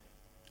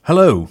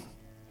Hello,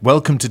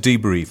 welcome to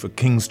Debrief, a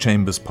King's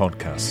Chambers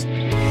podcast.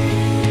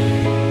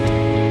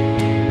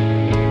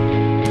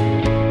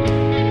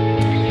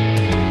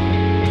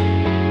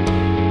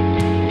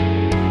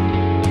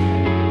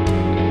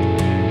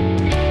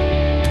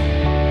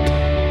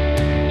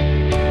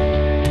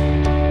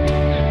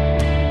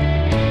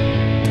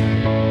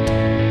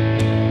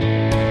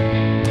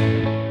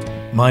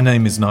 My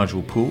name is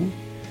Nigel Poole.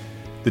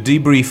 The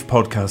Debrief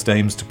podcast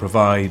aims to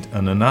provide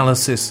an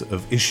analysis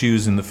of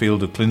issues in the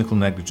field of clinical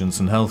negligence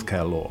and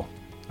healthcare law,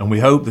 and we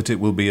hope that it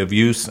will be of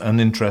use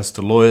and interest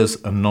to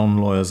lawyers and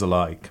non-lawyers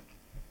alike.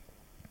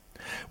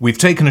 We've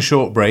taken a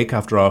short break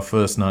after our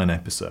first 9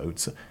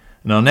 episodes,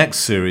 and our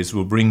next series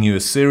will bring you a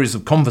series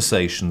of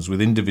conversations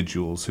with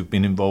individuals who've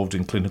been involved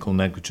in clinical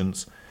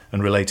negligence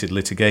and related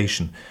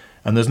litigation,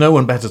 and there's no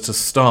one better to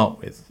start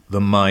with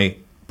than my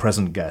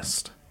present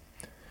guest.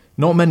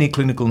 Not many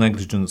clinical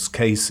negligence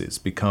cases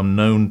become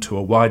known to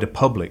a wider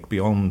public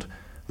beyond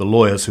the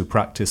lawyers who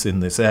practice in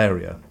this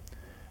area,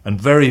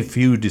 and very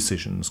few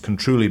decisions can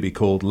truly be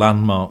called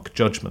landmark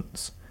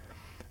judgments.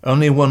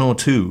 Only 1 or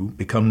 2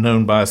 become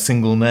known by a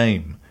single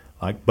name,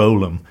 like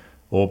Bolam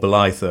or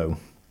Belitho.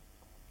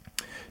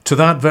 To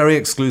that very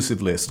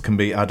exclusive list can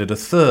be added a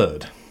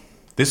third.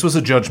 This was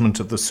a judgment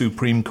of the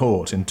Supreme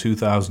Court in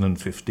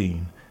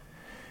 2015.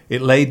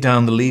 It laid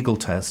down the legal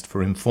test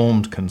for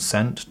informed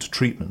consent to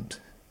treatment.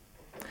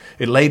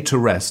 It laid to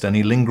rest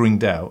any lingering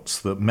doubts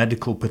that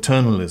medical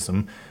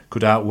paternalism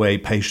could outweigh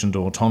patient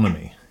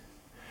autonomy.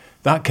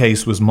 That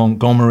case was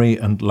Montgomery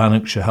and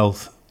Lanarkshire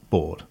Health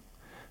Board,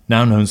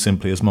 now known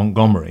simply as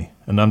Montgomery,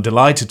 and I'm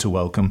delighted to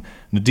welcome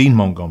Nadine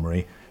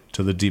Montgomery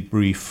to the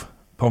Debrief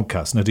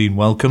podcast. Nadine,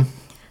 welcome.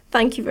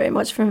 Thank you very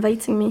much for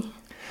inviting me.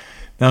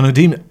 Now,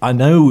 Nadine, I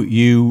know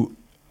you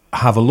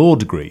have a law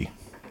degree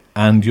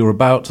and you're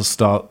about to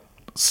start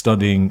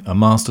studying a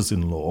master's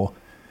in law.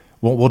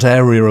 What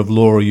area of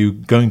law are you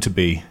going to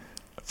be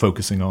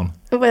focusing on?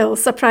 Well,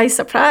 surprise,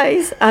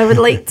 surprise. I would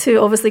like to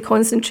obviously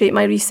concentrate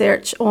my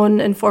research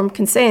on informed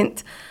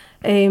consent,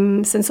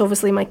 since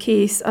obviously my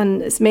case,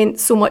 and it's meant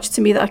so much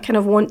to me that I kind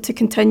of want to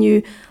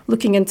continue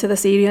looking into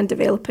this area and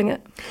developing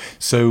it.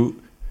 So,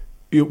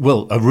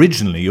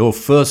 originally your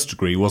first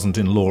degree wasn't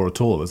in law at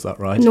all, is that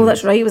right? No,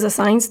 that's right. It was a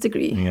science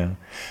degree. Yeah.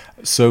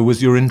 So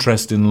was your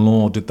interest in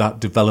law, did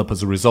that develop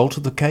as a result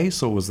of the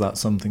case, or was that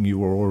something you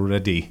were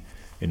already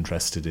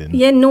interested in?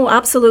 Yeah, no,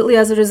 absolutely.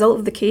 As a result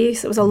of the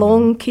case, it was a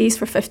long case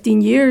for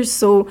 15 years.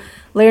 So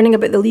learning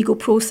about the legal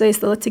process,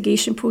 the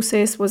litigation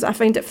process I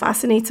found it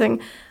fascinating,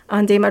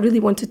 and I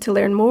really wanted to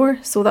learn more.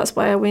 So that's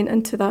why I went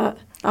into that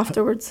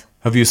afterwards.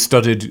 Have you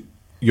studied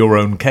your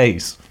own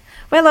case?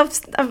 Well, I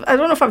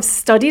don't know if I've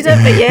studied it,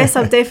 but yes,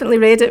 I've definitely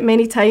read it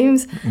many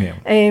times. Yeah.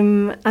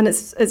 And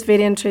it's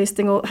very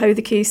interesting how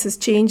the case has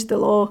changed the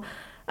law.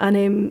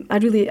 And I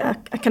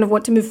kind of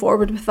want to move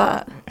forward with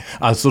that.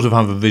 I sort of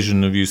have a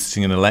vision of you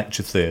sitting in a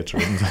lecture theatre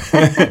and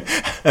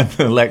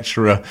the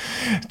lecturer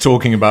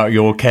talking about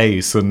your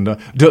case. And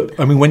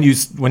when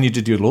you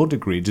did your law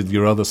degree, did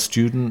your other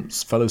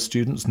fellow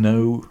students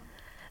know?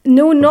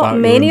 No, not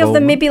many of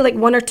them, maybe like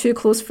 1 or 2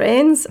 close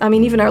friends. I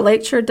mean, even our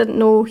lecturer didn't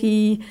know.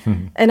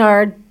 In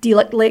our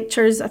delict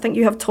lectures, I think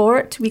you have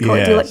tort, we call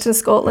it delict in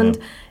Scotland.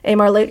 Yeah.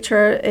 Our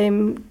lecturer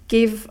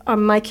gave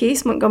my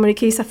case, Montgomery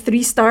case, a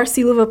 3-star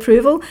seal of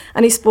approval,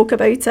 and he spoke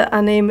about it.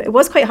 And it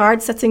was quite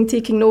hard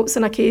taking notes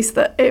on a case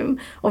that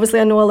obviously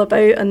I know all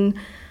about, and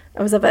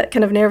I was a bit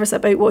kind of nervous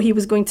about what he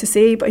was going to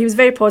say, but he was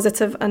very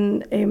positive,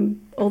 and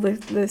all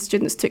the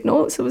students took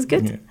notes. It was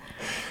good. Yeah.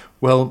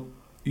 Well,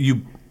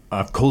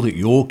 I've called it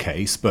your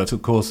case, but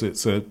of course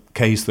it's a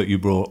case that you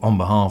brought on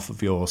behalf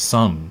of your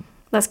son.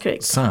 That's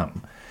correct.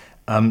 Sam.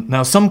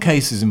 Now, some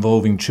cases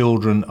involving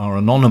children are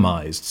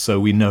anonymised, so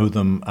we know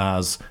them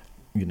as,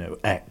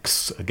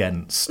 X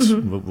against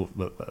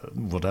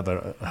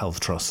whatever health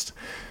trust.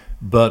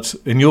 But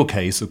in your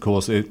case, of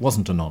course, it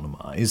wasn't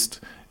anonymised.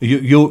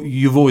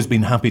 You've always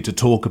been happy to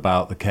talk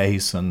about the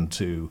case and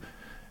to,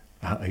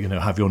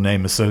 have your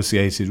name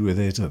associated with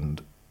it and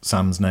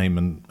Sam's name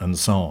and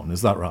so on.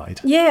 Is that right?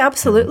 Yeah,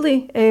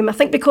 absolutely. I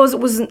think because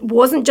it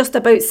wasn't just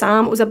about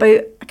Sam, it was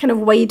about a kind of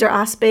wider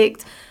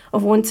aspect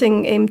of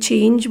wanting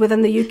change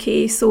within the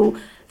UK. So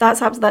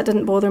that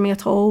didn't bother me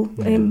at all.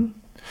 Yeah.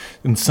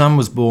 And Sam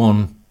was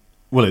born,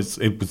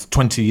 it was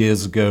 20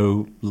 years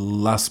ago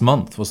last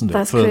month, wasn't it?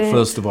 That's correct.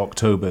 1st of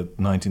October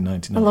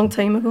 1999. A long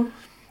time ago.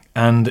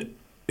 And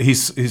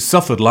he's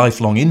suffered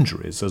lifelong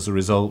injuries as a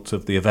result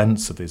of the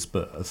events of his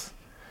birth.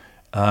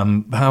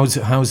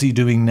 How's he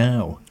doing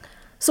now?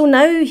 So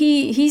now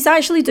he's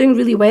actually doing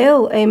really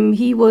well.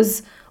 He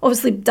was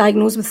obviously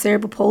diagnosed with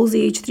cerebral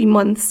palsy age 3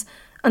 months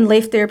and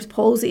left Erb's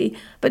palsy.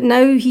 But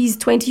now he's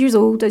 20 years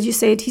old, as you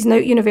said. He's now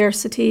at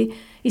university.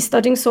 He's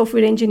studying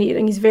software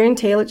engineering. He's very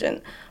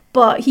intelligent.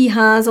 But he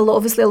has a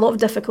lot of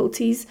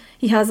difficulties.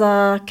 He has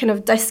a kind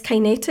of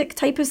dyskinetic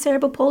type of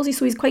cerebral palsy,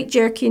 so he's quite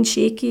jerky and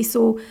shaky.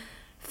 So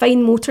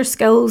fine motor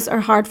skills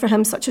are hard for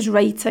him, such as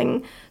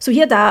writing. So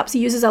he adapts. He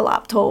uses a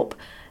laptop.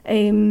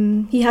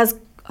 He has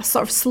a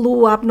sort of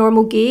slow,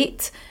 abnormal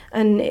gait,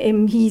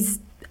 and he's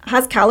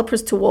has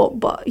calipers to walk,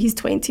 but he's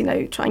 20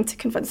 now. Trying to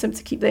convince him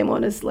to keep them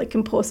on is like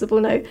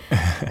impossible now.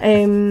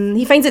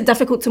 He finds it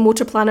difficult to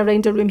motor plan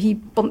around a room. He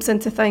bumps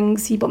into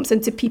things, he bumps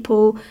into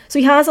people. So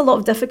he has a lot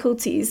of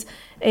difficulties,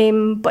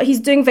 but he's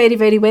doing very,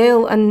 very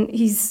well. And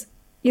he's,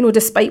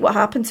 despite what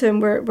happened to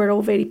him, we're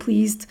all very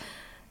pleased.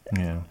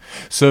 Yeah.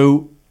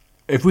 So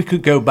if we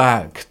could go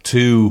back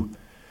to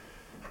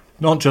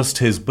not just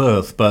his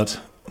birth, but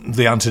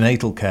the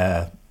antenatal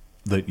care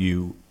that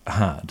you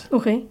had.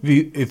 Okay.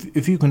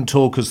 If you can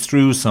talk us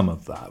through some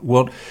of that.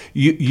 What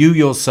you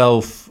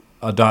yourself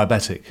are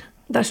diabetic.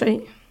 That's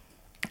right.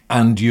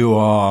 And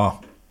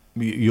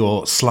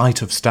you're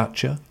slight of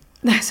stature.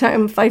 That's right.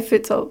 I'm 5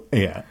 foot tall.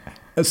 Yeah.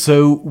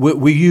 So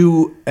were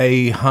you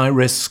a high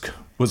risk?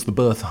 Was the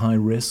birth high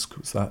risk?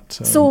 Was that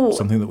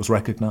something that was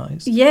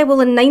recognised? Yeah,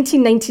 well, in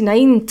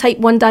 1999, type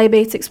 1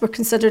 diabetics were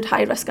considered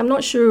high risk. I'm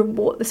not sure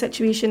what the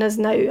situation is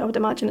now. I would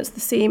imagine it's the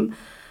same.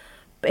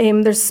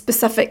 There's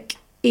specific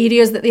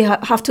areas that they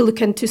have to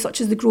look into,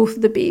 such as the growth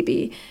of the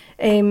baby,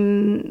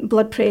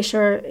 blood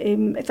pressure,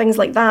 things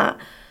like that.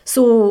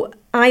 So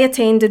I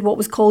attended what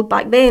was called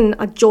back then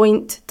a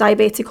joint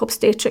diabetic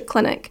obstetric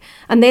clinic.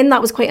 And then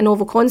that was quite a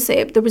novel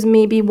concept. There was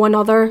maybe one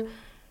other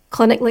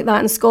clinic like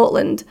that in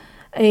Scotland.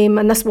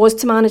 And this was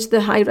to manage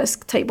the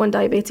high-risk type 1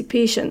 diabetic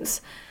patients.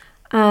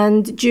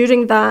 And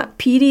during that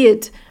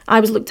period, I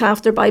was looked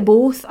after by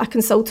both a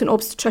consultant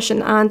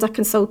obstetrician and a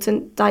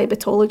consultant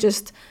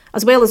diabetologist,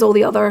 as well as all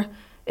the other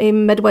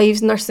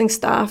midwives, nursing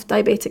staff,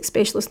 diabetic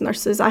specialist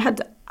nurses. I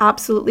had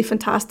absolutely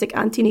fantastic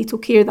antenatal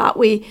care that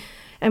way,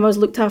 and I was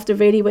looked after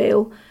very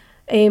well.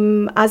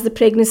 As the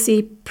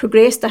pregnancy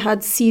progressed, I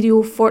had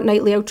serial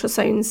fortnightly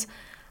ultrasounds,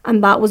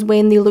 and that was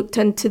when they looked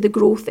into the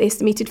growth,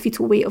 estimated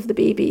fetal weight of the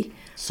baby.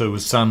 So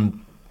was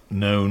Sam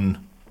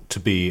known to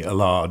be a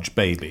large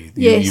baby?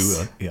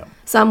 Yes, yeah.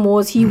 Sam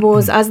was. He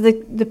was. As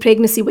the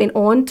pregnancy went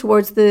on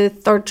towards the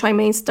third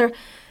trimester,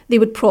 they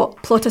would plot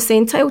a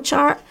centile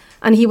chart,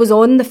 and he was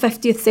on the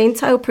 50th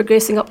centile,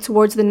 progressing up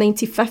towards the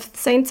 95th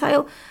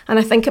centile. And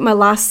I think at my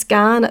last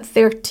scan at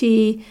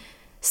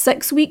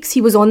 36 weeks,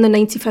 he was on the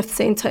 95th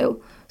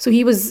centile. So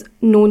he was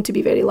known to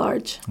be very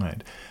large.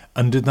 Right.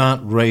 And did that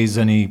raise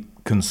any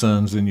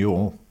concerns in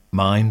your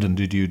mind, and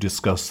did you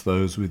discuss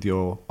those with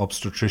your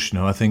obstetrician,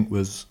 who I think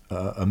was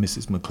a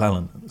Mrs.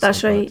 McClellan?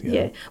 That's right,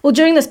 yeah. Well,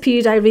 during this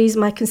period, I raised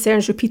my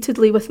concerns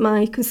repeatedly with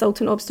my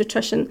consultant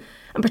obstetrician,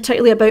 and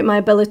particularly about my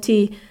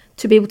ability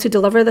to be able to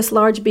deliver this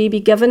large baby,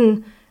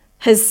 given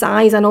his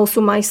size and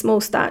also my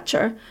small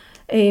stature.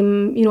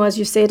 As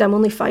you said, I'm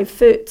only 5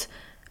 foot.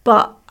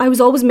 But I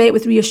was always met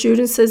with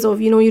reassurances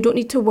of, you don't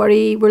need to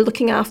worry, we're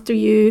looking after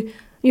you,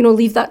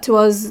 leave that to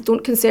us,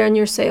 don't concern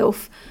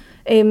yourself.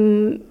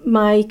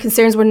 My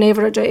concerns were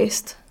never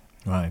addressed.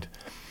 Right.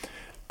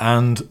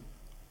 And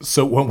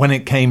so when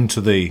it came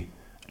to the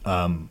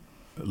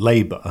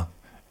labour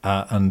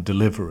and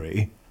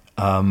delivery,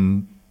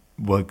 do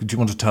you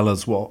want to tell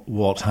us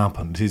what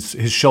happened?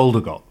 His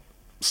shoulder got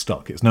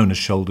stuck. It's known as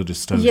shoulder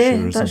dystocia,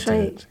 isn't that's right.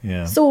 it?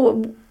 Yeah.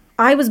 So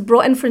I was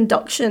brought in for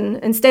induction.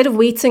 Instead of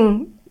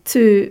waiting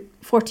to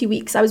 40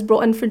 weeks, I was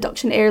brought in for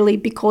induction early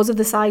because of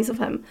the size of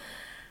him.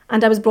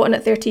 And I was brought in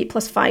at 38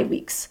 plus 5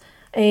 weeks.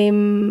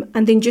 And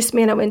they induced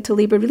me and I went to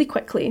labour really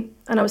quickly,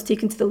 and I was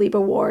taken to the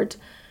labour ward.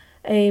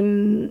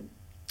 During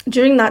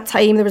that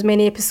time, there was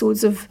many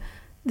episodes of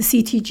the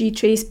CTG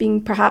trace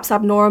being perhaps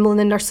abnormal, and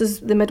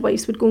the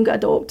midwives would go and get a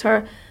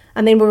doctor,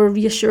 and then we were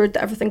reassured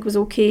that everything was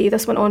okay.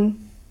 This went on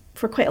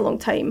for quite a long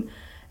time.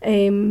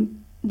 The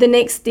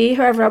next day,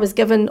 however, I was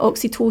given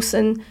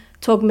oxytocin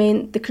to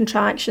augment the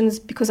contractions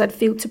because I'd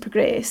failed to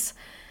progress.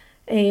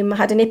 I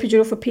had an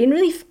epidural for pain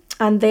relief,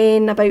 and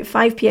then about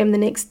 5 p.m. the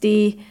next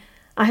day,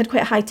 I had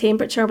quite a high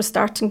temperature. I was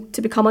starting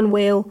to become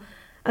unwell,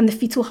 and the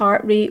fetal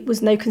heart rate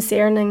was now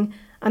concerning,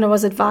 and I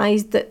was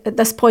advised that at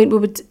this point we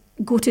would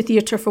go to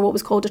theatre for what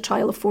was called a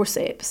trial of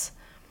forceps.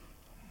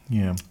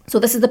 Yeah. So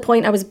this is the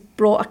point I was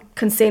brought a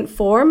consent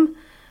form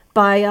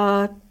by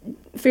a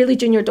fairly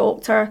junior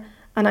doctor,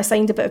 and I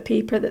signed a bit of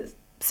paper that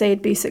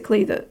said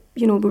basically that,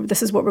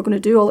 this is what we're going to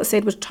do. All it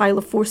said was trial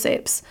of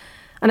forceps.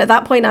 And at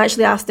that point I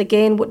actually asked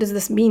again, what does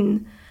this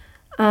mean?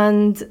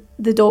 And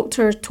the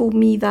doctor told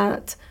me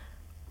that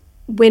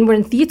when we're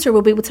in theatre,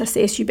 we'll be able to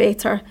assess you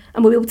better,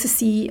 and we'll be able to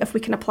see if we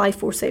can apply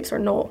forceps or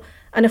not.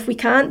 And if we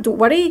can't, don't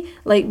worry,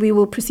 we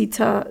will proceed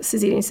to a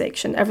caesarean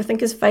section. Everything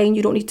is fine,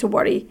 you don't need to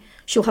worry.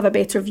 She'll have a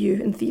better view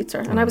in theatre.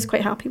 And I was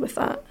quite happy with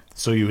that.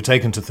 So you were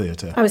taken to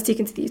theatre? I was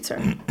taken to theatre.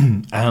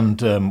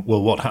 And,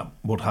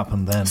 what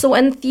happened then? So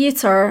in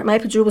theatre, my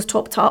epidural was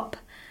topped up,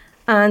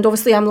 and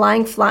obviously I'm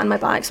lying flat on my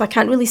back, so I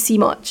can't really see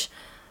much.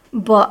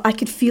 But I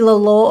could feel a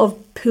lot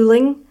of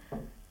pulling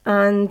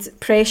and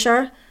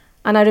pressure.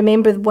 And I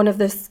remember one of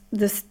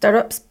the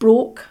stirrups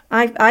broke.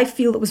 I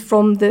feel it was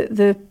from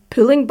the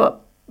pulling,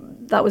 but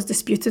that was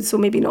disputed, so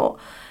maybe not.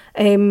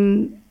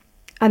 And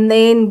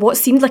then what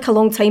seemed like a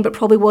long time, but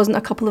probably wasn't,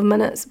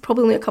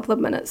 probably only a couple of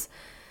minutes,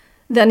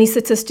 the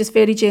anaesthetist just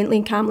very gently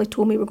and calmly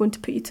told me, we're going to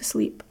put you to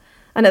sleep.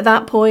 And at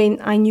that point,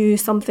 I knew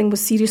something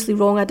was seriously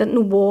wrong. I didn't know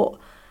what.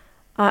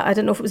 I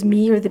didn't know if it was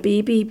me or the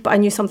baby, but I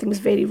knew something was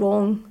very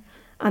wrong.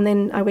 And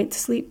then I went to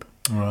sleep.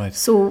 Right.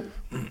 So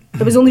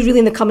it was only really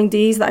in the coming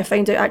days that I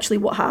found out actually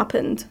what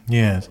happened.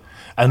 Yes.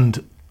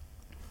 And,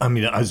 I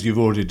mean, as you've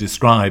already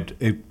described,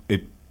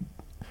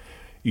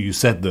 you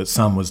said that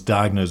Sam was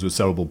diagnosed with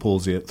cerebral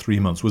palsy at 3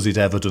 months. Was it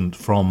evident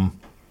from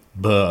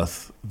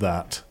birth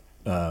that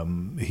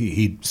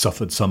he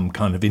suffered some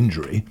kind of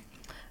injury?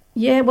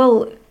 Yeah,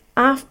 well,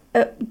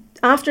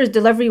 after his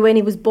delivery, when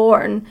he was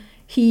born,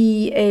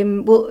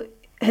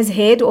 his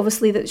head,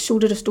 obviously, the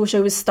shoulder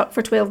dystocia was stuck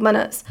for 12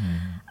 minutes.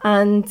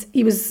 And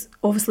he was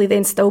obviously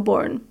then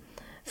stillborn.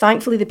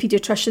 Thankfully, the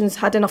paediatricians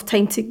had enough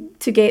time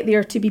to get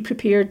there to be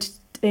prepared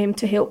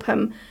to help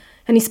him.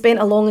 And he spent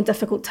a long and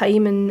difficult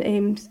time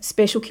in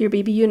special care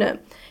baby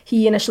unit.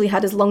 He initially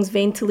had his lungs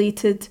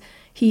ventilated.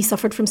 He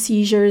suffered from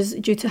seizures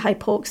due to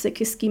hypoxic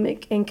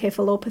ischemic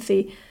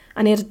encephalopathy.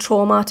 And he had a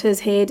trauma to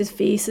his head, his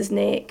face, his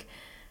neck,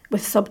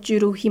 with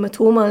subdural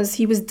hematomas.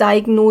 He was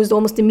diagnosed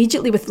almost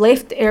immediately with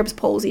left Erb's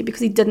palsy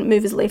because he didn't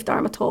move his left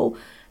arm at all.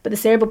 But the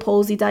cerebral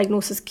palsy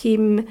diagnosis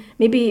came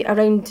maybe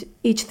around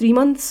age 3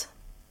 months.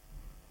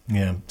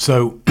 Yeah.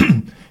 So,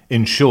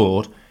 in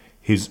short,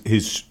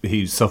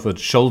 he suffered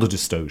shoulder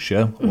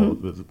dystocia, or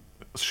the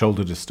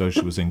shoulder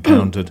dystocia was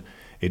encountered.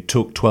 It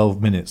took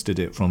 12 minutes, did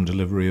it, from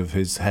delivery of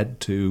his head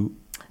to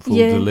full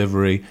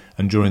delivery,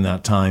 and during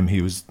that time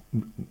he was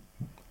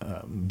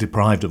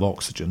deprived of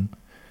oxygen,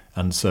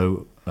 and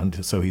so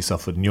he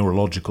suffered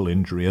neurological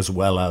injury as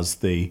well as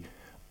the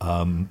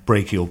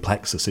brachial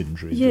plexus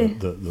injury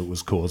that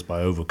was caused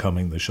by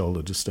overcoming the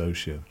shoulder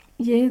dystocia.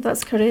 Yeah,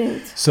 that's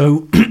correct.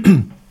 So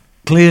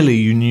clearly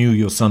you knew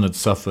your son had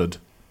suffered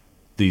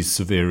these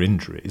severe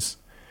injuries.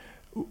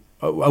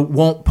 At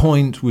what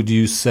point would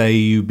you say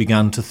you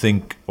began to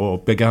think or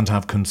began to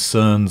have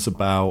concerns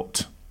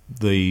about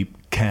the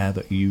care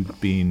that you'd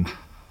been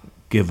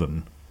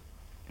given?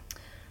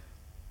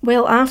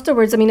 Well,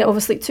 afterwards, I mean,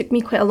 it took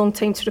me quite a long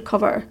time to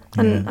recover,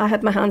 and I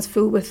had my hands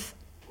full with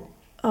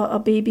a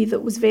baby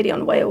that was very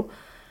unwell.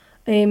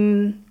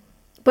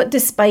 But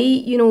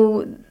despite,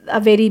 a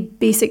very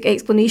basic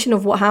explanation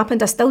of what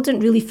happened, I still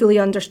didn't really fully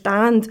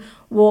understand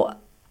what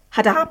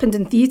had happened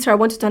in theatre. I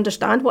wanted to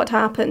understand what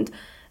happened,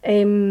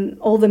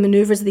 all the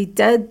manoeuvres they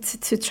did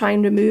to try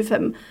and remove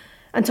him,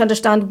 and to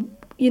understand,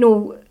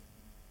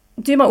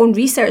 do my own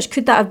research.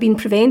 Could that have been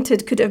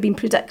prevented? Could it have been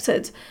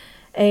predicted?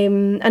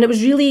 And it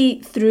was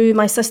really through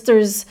my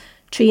sister's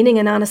training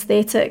in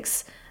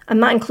anaesthetics,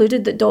 and that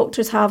included that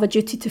doctors have a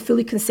duty to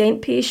fully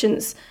consent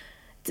patients,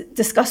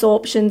 discuss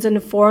options and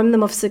inform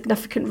them of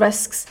significant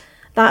risks.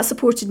 That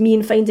supported me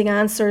in finding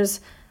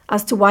answers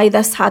as to why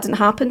this hadn't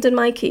happened in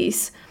my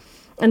case.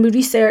 And we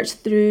researched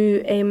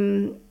through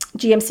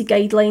GMC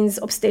guidelines,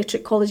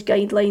 obstetric college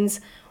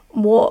guidelines,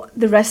 what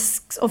the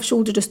risks of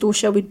shoulder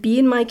dystocia would be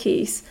in my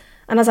case.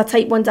 And as a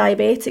type 1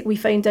 diabetic, we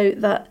found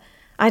out that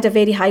I had a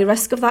very high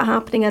risk of that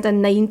happening. I had a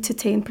 9 to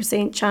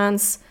 10%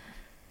 chance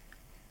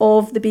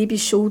of the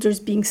baby's shoulders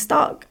being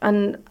stuck.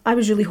 And I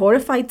was really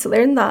horrified to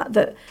learn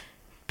that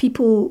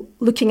people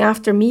looking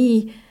after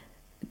me,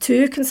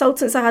 2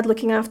 consultants I had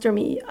looking after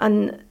me,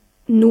 and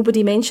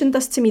nobody mentioned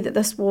this to me, that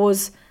this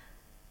was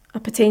a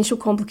potential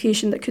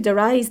complication that could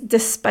arise,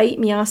 despite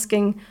me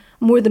asking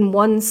more than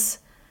once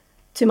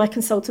to my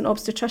consultant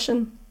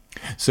obstetrician.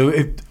 So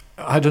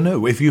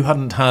if you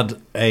hadn't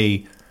had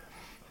a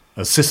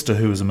sister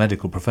who was a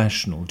medical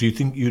professional, do you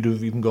think you'd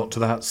have even got to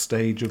that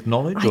stage of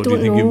knowledge? I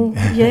don't know.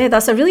 Yeah,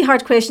 that's a really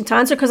hard question to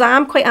answer, because I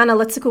am quite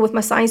analytical with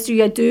my science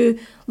degree. I do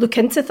look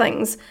into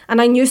things,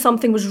 and I knew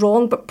something was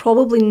wrong, but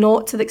probably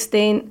not to the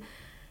extent.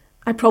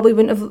 I probably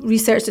wouldn't have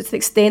researched it to the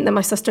extent that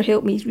my sister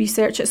helped me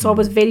research it. So I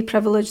was very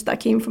privileged that I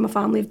came from a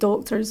family of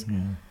doctors. Yeah.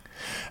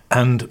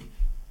 And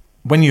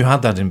when you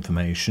had that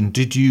information,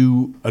 did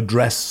you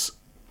address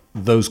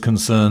those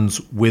concerns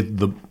with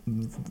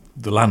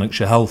the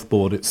Lanarkshire Health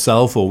Board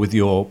itself, or with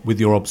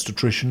your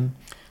obstetrician?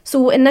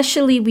 So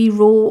initially we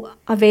wrote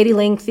a very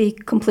lengthy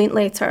complaint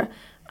letter,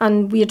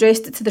 and we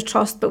addressed it to the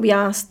trust, but we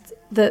asked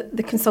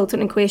the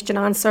consultant in question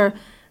answer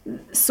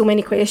so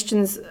many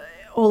questions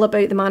all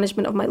about the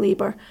management of my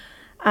labour.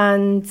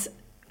 And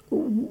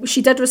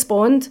she did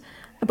respond,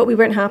 but we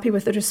weren't happy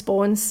with the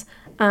response.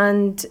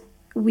 And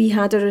we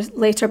had a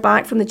letter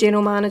back from the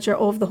general manager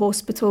of the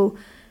hospital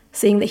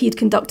saying that he had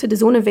conducted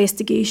his own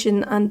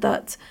investigation and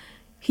that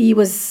he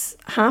was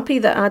happy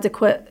that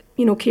adequate,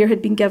 care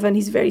had been given.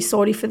 He's very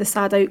sorry for the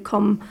sad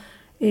outcome.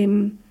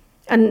 And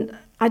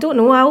I don't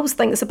know, I always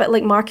think it's a bit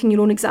like marking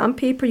your own exam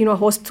paper, a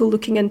hospital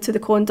looking into the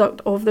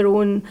conduct of their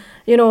own.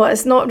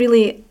 It's not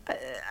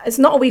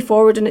a way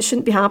forward, and it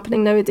shouldn't be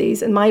happening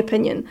nowadays, in my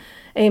opinion.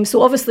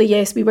 So obviously,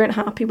 yes, we weren't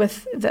happy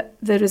with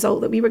the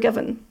result that we were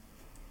given.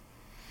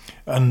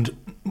 And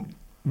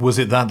was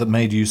it that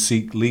made you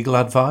seek legal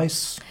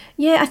advice?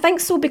 Yeah, I think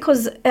so,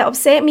 because it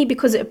upset me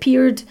because it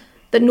appeared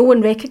that no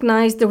one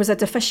recognised there was a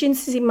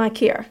deficiency in my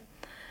care.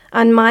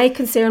 And my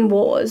concern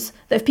was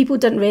that if people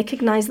didn't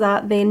recognise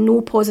that, then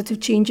no positive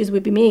changes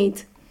would be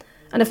made.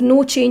 And if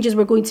no changes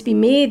were going to be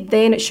made,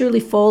 then it surely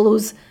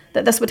follows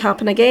that this would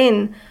happen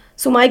again.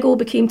 So my goal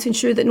became to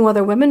ensure that no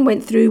other women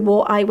went through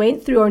what I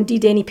went through, or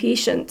indeed any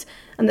patient,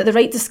 and that the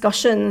right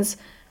discussions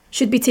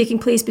should be taking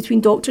place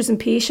between doctors and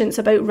patients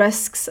about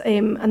risks,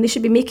 and they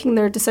should be making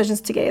their decisions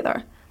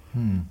together.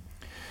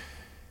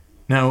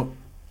 Now,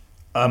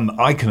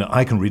 I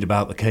can read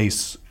about the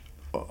case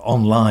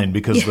online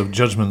because the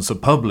judgments are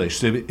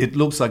published. It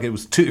looks like it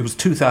was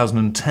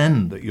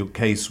 2010 that your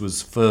case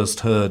was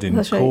first heard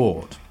in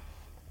court. Right.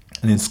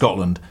 And in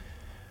Scotland,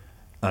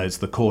 it's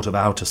the Court of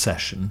Outer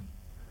Session.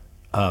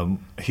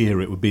 Here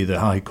it would be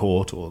the High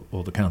Court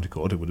or the County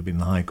Court. It would have been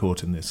the High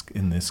Court in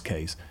this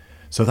case.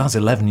 So that's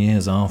 11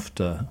 years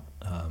after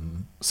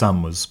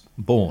Sam was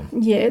born.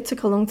 Yeah, it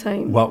took a long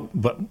time. Well,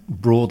 but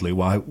broadly,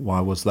 why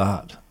was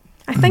that?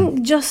 I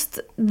think just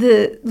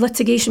the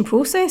litigation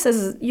process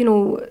is,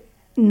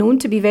 known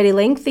to be very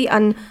lengthy,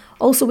 and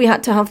also we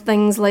had to have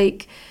things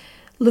like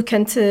look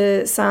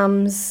into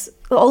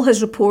all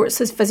his reports,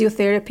 his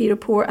physiotherapy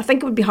report. I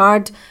think it would be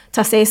hard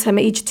to assess him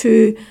at age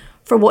 2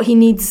 for what he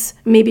needs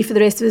maybe for the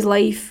rest of his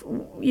life.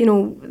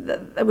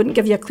 That wouldn't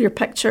give you a clear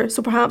picture.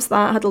 So perhaps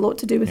that had a lot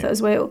to do with it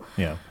as well.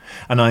 Yeah.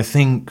 And I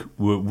think,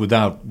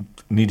 without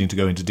needing to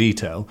go into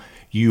detail,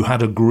 you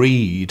had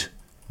agreed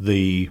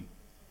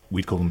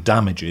we'd call them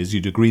damages,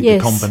 you'd agreed the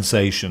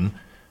compensation,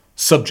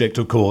 subject,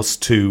 of course,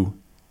 to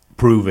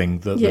proving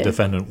that the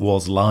defendant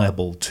was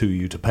liable to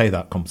you to pay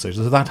that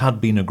compensation. So that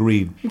had been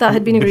agreed. That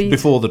had been agreed.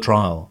 Before the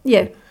trial.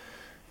 Yeah.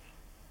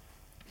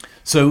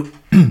 So,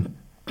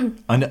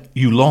 and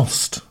you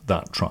lost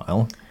that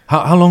trial.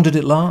 How long did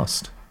it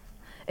last?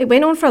 It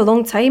went on for a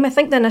long time. I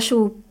think the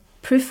initial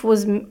proof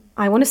was,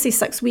 I want to say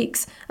 6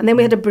 weeks, and then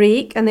we had a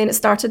break, and then it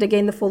started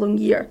again the following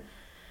year.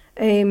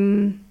 So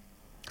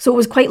it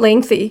was quite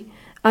lengthy.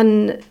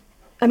 And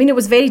I mean, it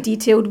was very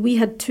detailed. We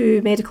had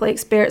 2 medical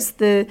experts.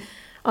 The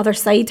other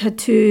side had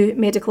 2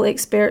 medical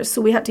experts.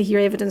 So we had to hear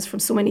evidence from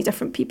so many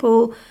different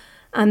people.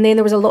 And then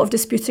there was a lot of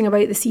disputing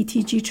about the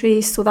CTG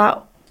trace. So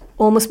that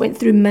almost went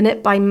through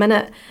minute by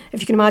minute.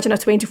 If you can imagine a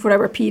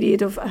 24-hour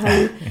period of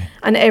how,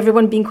 and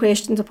everyone being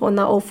questioned upon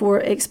that, all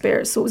 4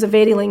 experts. So it was a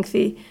very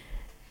lengthy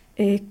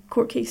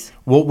court case.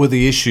 What were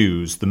the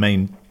issues, the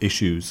main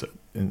issues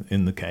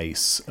in the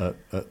case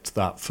at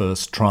that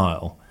first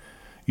trial?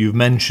 You've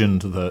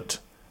mentioned that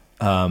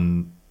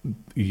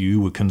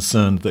you were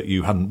concerned that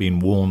you hadn't been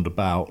warned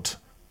about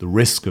the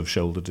risk of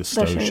shoulder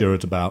dystocia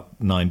at about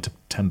 9 to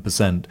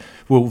 10%.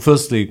 Well,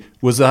 firstly,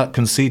 was that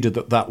conceded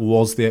that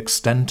was the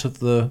extent of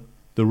the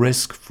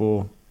risk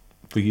for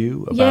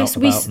you, about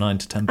 9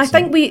 to 10%? I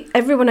think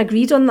everyone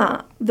agreed on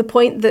that. The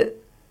point that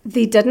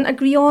they didn't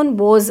agree on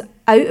was,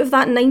 out of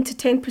that 9 to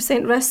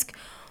 10% risk,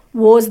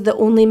 was that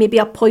only maybe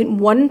a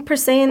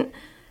 0.1%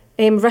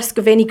 risk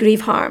of any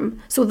grave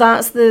harm. So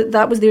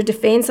that was their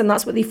defence, and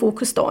that's what they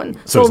focused on.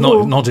 So it's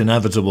not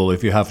inevitable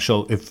if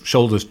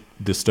shoulder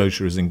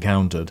dystocia is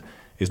encountered,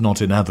 it's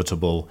not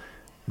inevitable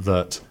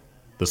that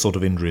the sort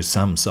of injuries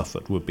Sam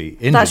suffered would be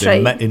injured. That's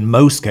right. In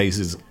most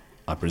cases,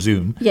 I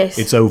presume, yes,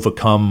 it's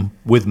overcome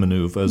with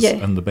manoeuvres,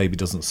 and the baby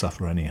doesn't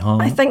suffer any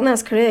harm. I think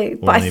that's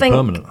correct. Or any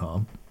permanent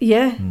harm.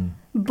 Yeah.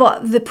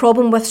 But the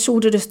problem with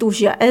shoulder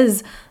dystocia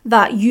is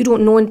that you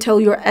don't know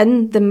until you're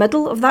in the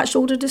middle of that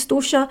shoulder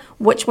dystocia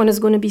which one is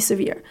going to be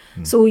severe.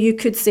 So you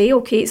could say,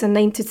 okay, it's a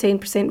 9 to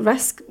 10%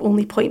 risk,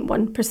 only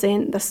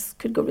 0.1%, this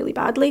could go really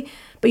badly.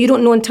 But you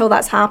don't know until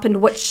that's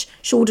happened which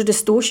shoulder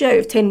dystocia out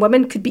of 10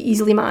 women could be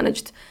easily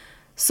managed.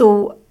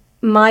 So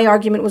my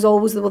argument was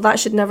always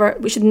that,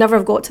 we should never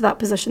have got to that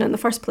position in the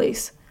first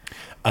place.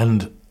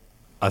 And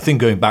I think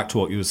going back to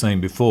what you were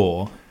saying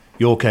before,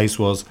 your case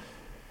was,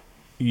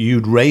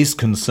 you'd raised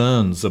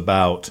concerns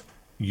about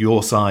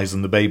your size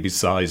and the baby's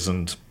size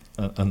and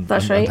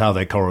how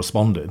they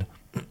corresponded.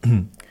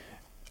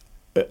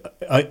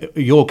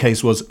 Your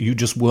case was you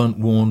just weren't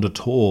warned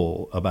at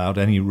all about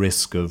any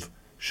risk of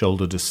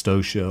shoulder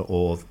dystocia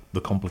or the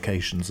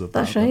complications of that.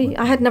 That's right.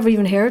 I had never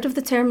even heard of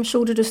the term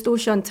shoulder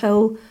dystocia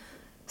until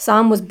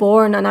Sam was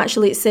born, and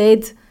actually it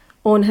said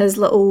on his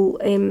little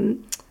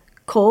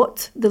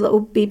cot, the little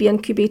baby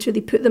incubator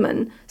they put them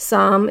in,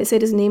 Sam, it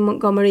said his name,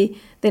 Montgomery,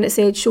 then it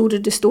said shoulder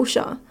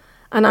dystocia.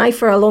 And I,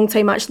 for a long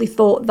time, actually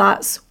thought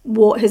that's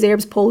what his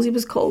Erb's palsy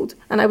was called.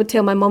 And I would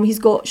tell my mum, he's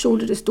got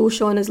shoulder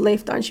dystocia on his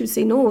left arm. She would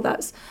say, no,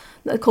 that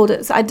called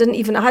it. So I hadn't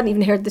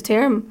even heard the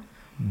term.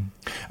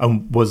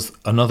 And was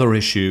another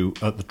issue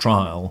at the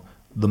trial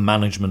the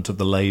management of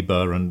the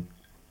labour and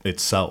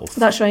itself?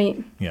 That's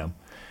right. Yeah.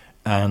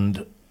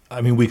 And,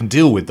 I mean, we can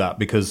deal with that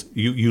because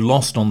you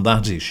lost on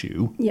that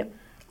issue. Yep.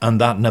 And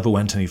that never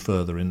went any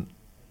further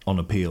on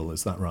appeal,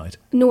 is that right?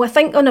 No, I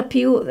think on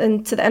appeal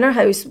into the inner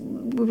house,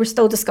 we were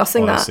still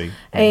discussing that. I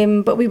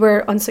see. But we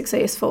were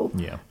unsuccessful.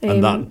 Yeah,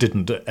 and that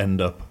didn't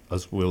end up,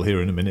 as we'll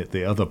hear in a minute,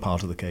 the other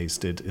part of the case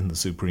did in the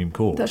Supreme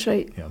Court. That's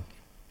right. Yeah.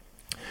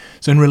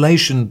 So in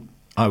relation,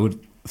 I would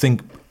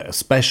think,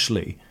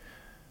 especially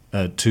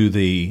to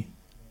the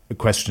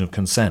question of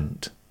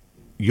consent,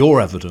 your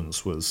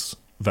evidence was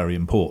very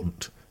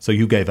important. So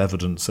you gave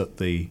evidence at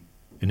the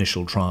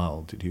initial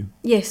trial, did you?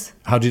 Yes.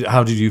 How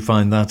did you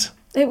find that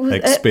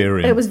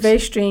experience? It was very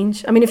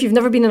strange. I mean, if you've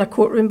never been in a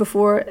courtroom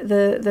before,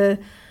 the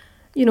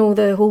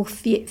whole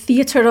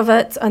theatre of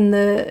it, and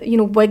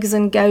the wigs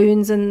and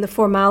gowns and the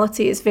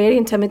formality, is very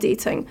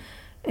intimidating.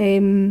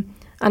 And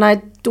I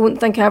don't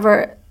think I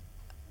ever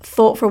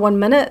thought for 1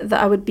 minute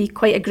that I would be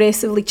quite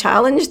aggressively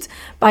challenged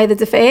by the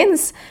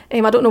defence.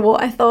 I don't know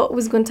what I thought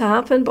was going to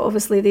happen, but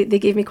obviously they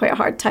gave me quite a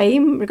hard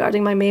time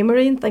regarding my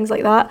memory and things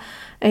like that.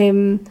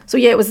 So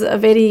yeah, it was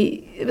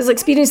an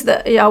experience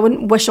that I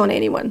wouldn't wish on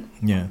anyone.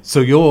 Yeah. So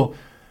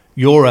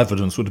your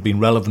evidence would have been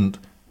relevant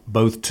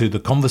both to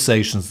the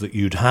conversations that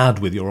you'd had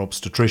with your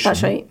obstetrician.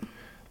 That's right.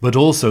 But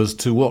also as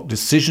to what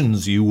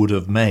decisions you would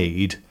have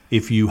made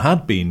if you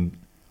had been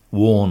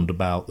warned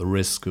about the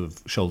risk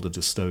of shoulder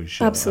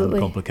dystocia. Absolutely.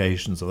 And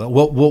complications of that.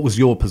 What was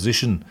your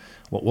position?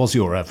 What was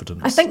your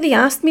evidence? I think they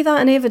asked me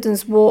that in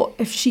evidence. What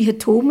if she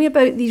had told me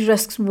about these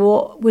risks?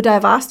 What would I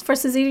have asked for a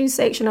caesarean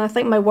section? And I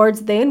think my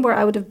words then were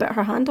I would have bit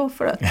her hand off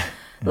for it.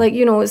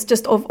 It's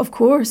just of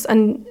course.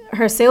 And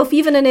herself,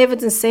 even in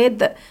evidence, said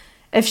that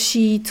if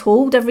she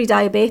told every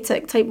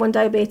diabetic, type 1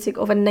 diabetic,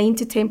 of a 9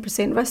 to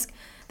 10% risk,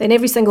 then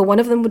every single one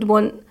of them would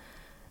want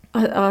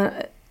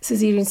a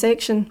caesarean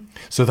section.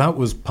 So that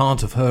was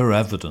part of her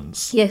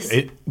evidence. Yes.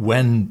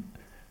 When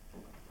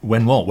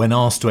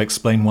asked to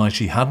explain why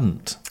she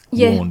hadn't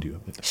warned you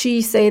of it.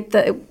 She said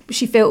that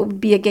she felt it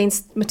would be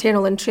against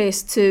maternal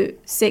interest to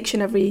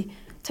section every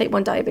type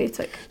 1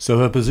 diabetic. So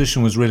her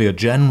position was really a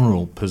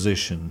general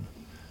position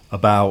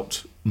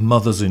about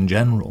mothers in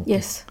general.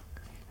 Yes.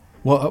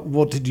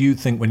 What did you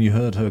think when you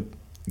heard her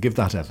give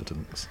that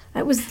evidence?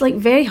 It was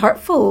very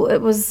hurtful. It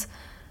was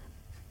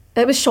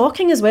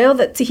shocking as well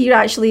that to hear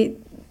actually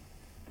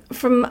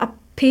from a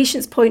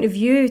patient's point of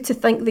view, to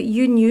think that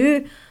you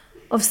knew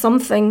of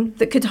something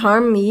that could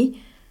harm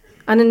me,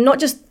 and not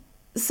just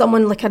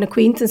someone like an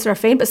acquaintance or a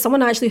friend, but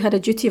someone actually had a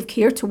duty of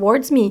care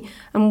towards me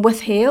and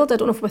withheld, I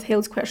don't know if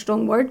withheld is quite a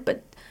strong word,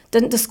 but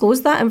didn't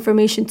disclose that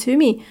information to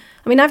me.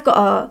 I mean, I've got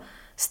a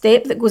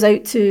step that goes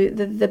out to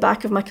the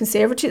back of my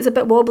conservatory. It's a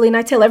bit wobbly, and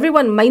I tell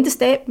everyone, mind the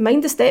step,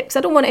 because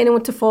I don't want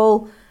anyone to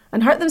fall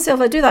and hurt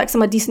themselves. I do that because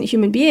I'm a decent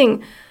human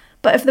being.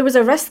 But if there was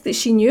a risk that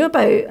she knew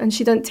about and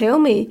she didn't tell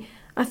me,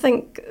 I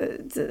think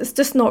it's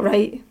just not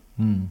right.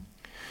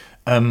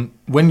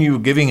 When you were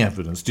giving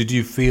evidence, did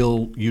you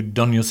feel you'd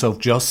done yourself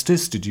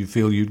justice? Did you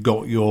feel you'd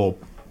got your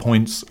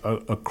points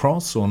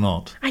across or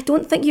not? I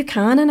don't think you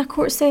can in a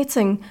court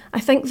setting. I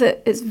think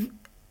that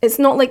it's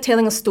not like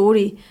telling a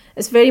story.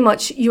 It's very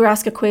much you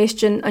ask a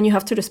question and you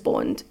have to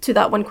respond to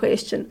that one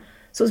question.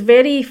 So it's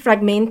very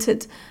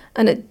fragmented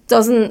and it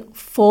doesn't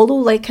follow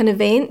like an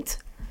event.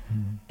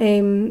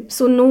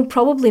 So no,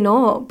 probably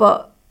not.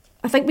 But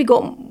I think we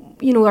got,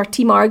 our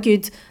team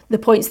argued the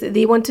points that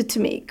they wanted to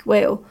make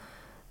well.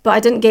 But I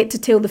didn't get to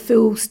tell the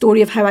full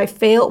story of how I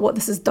felt, what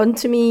this has done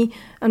to me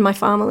and my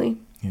family.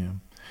 Yeah.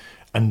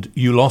 And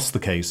you lost the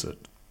case at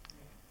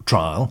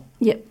trial.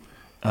 Yep.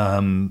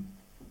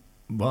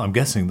 Well, I'm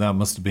guessing that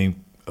must have been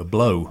a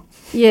blow.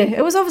 Yeah,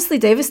 it was obviously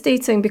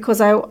devastating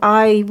because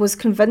I was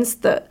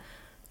convinced that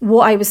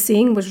what I was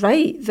saying was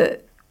right,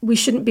 that we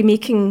shouldn't be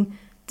making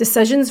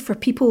decisions for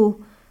people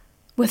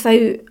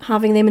without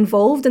having them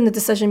involved in the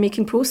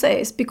decision-making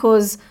process,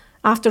 because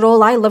after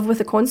all, I live with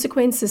the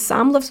consequences.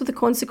 Sam lives with the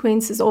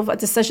consequences of a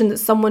decision that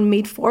someone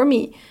made for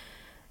me.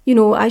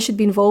 I should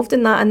be involved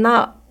in that, and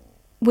that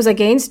was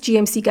against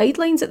GMC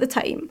guidelines at the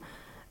time.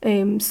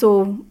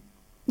 So,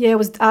 yeah, I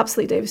was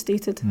absolutely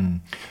devastated.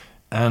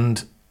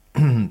 And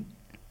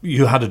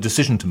you had a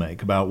decision to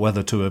make about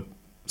whether to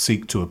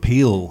seek to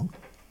appeal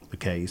the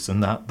case,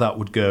 and that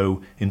would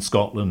go in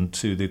Scotland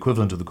to the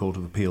equivalent of the Court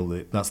of Appeal.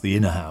 That's the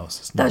Inner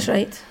House, isn't it? That's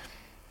right.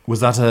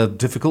 Was that a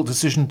difficult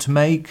decision to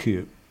make?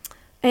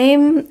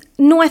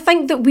 No, I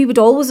think that we would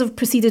always have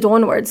proceeded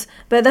onwards.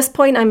 But at this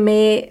point, I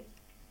met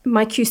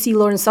my QC,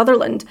 Lauren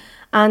Sutherland,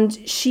 and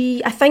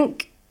I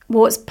think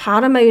what's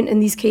paramount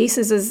in these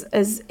cases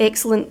is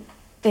excellent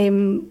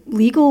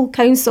legal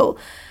counsel.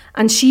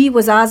 And she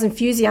was as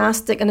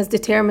enthusiastic and as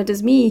determined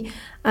as me.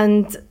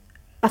 And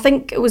I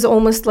think it was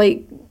almost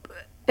like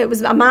it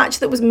was a match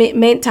that was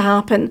meant to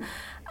happen.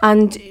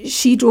 And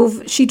she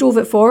drove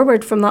it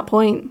forward from that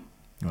point.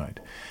 Right.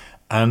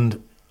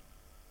 And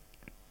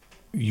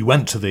you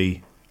went to the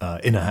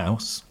Inner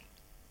House,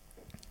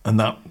 and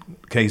that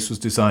case was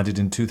decided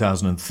in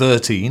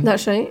 2013.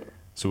 That's right.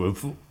 So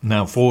we're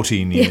now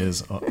 14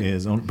 years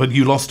on. But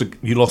you lost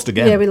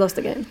again. Yeah, we lost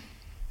again.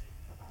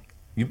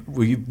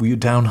 Were you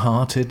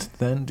downhearted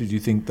then? Did you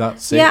think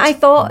that's it? Yeah, I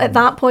thought at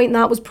that point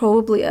that was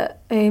probably it.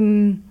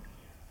 And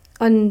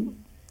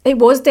it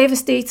was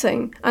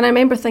devastating. And I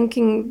remember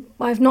thinking,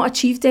 I've not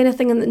achieved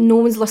anything and that no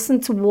one's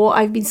listened to what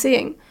I've been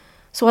saying.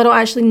 So I don't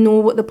actually know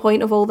what the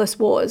point of all this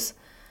was.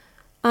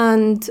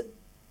 And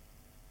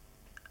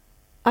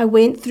I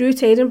went through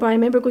to Edinburgh. I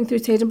remember going through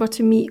to Edinburgh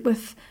to meet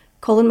with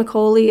Colin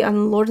Macaulay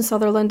and Lauren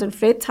Sutherland and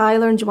Fred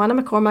Tyler and Joanna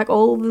McCormack,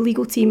 all the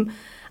legal team.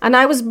 And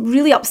I was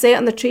really upset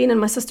on the train, and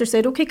my sister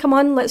said, okay, come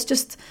on, let's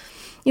just,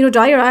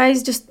 dry your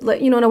eyes,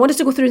 and I wanted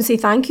to go through and say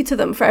thank you to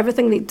them for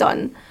everything they'd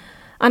done.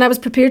 And I was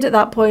prepared at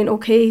that point,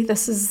 okay,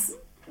 this is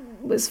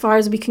as far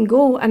as we can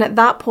go. And at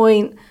that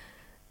point,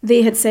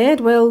 they had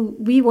said, well,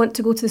 we want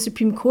to go to the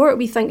Supreme Court.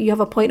 We think you have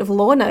a point of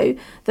law now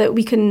that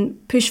we can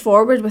push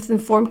forward with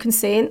informed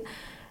consent.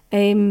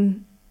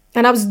 And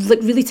I was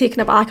really taken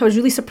aback. I was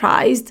really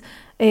surprised.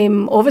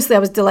 Obviously, I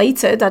was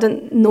delighted. I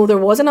didn't know there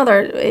was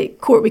another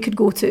court we could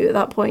go to at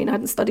that point. I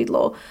hadn't studied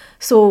law.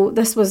 So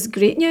this was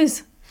great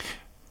news.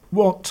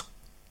 What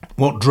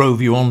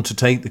drove you on to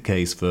take the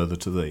case further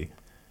to the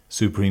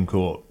Supreme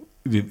Court?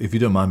 If you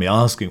don't mind me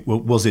asking,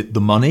 was it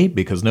the money?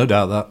 Because no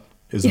doubt that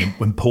is an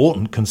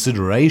important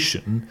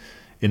consideration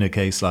in a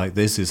case like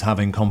this, is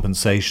having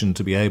compensation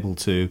to be able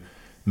to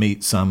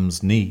meet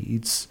Sam's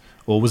needs,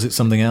 or was it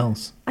something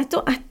else? I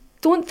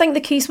don't think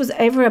the case was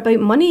ever about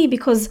money,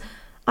 because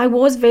I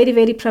was very,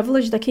 very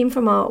privileged. I came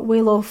from a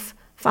well-off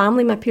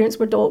family. My parents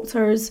were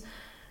doctors.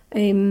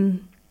 We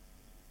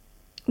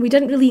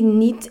didn't really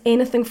need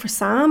anything for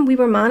Sam. We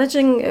were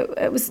managing.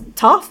 It was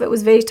tough. It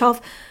was very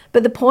tough.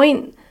 But the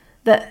point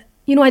that,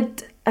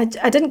 I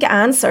didn't get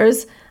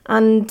answers,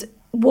 and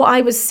what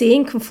I was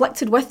saying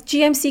conflicted with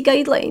GMC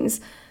guidelines.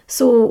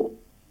 So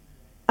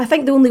I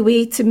think the only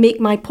way to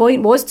make my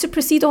point was to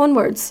proceed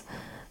onwards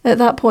at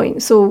that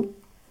point. So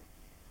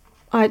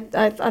I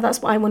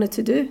that's what I wanted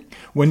to do.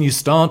 When you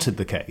started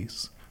the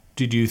case,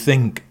 did you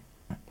think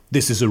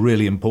this is a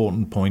really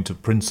important point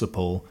of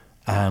principle,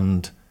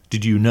 and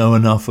did you know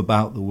enough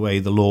about the way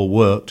the law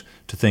worked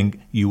to think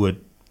you were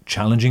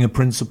challenging a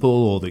principle,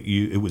 or that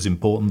it was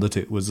important that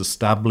it was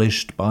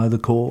established by the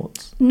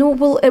courts? No,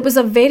 well, it was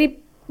a very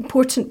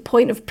important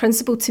point of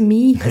principle to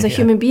me as a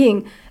human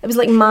being. It was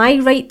like my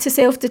right to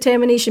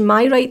self-determination,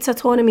 my right to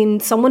autonomy,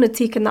 and someone had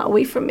taken that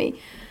away from me.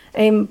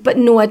 But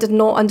no, I did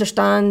not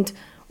understand.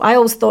 I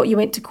always thought you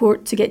went to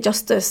court to get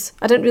justice.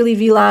 I didn't really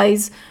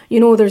realise,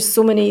 there's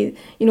so many,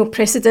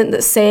 precedent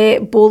that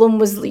set. Bolam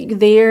was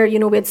there, we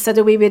had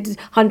Sidaway, we had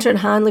Hunter and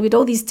Hanley, we had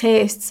all these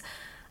tests.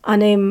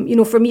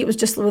 And, for me, it was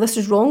just, well, this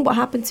is wrong, what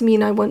happened to me,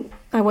 and I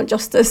want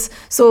justice.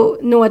 So,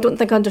 no, I don't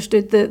think I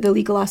understood the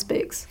legal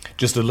aspects.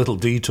 Just a little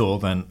detour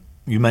then.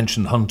 You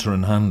mentioned Hunter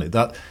and Hanley.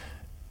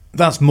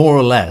 That's more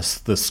or less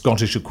the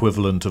Scottish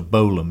equivalent of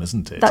Bolam,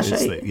 isn't it? That's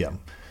right. Yeah.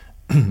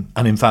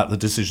 And in fact, the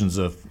decisions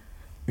of,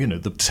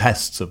 the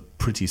tests are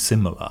pretty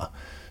similar.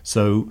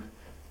 So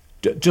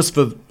just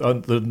for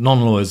the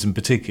non-lawyers in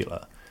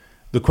particular,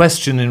 the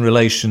question in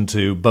relation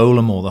to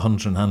Bolam or the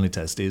Hunter and Hanley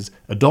test is,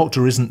 a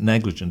doctor isn't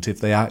negligent if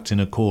they act in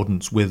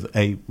accordance with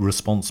a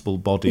responsible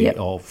body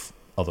of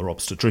other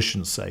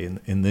obstetricians, say,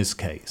 in this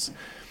case.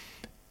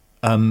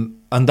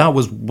 And that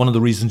was one of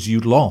the reasons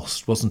you'd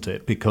lost, wasn't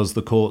it? Because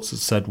the courts had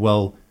said,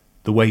 well,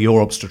 the way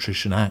your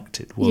obstetrician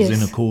acted was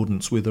in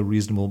accordance with a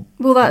reasonable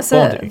Well, that's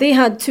body. it. They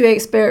had two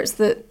experts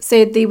that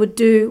said they would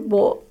do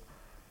what,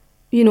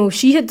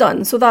 she had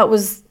done. So that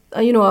was,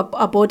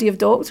 a body of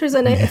doctors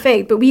in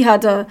effect. But we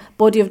had a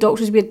body of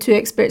doctors. We had two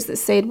experts that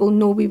said, well,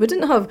 no, we would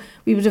have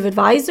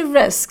advised of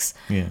risks.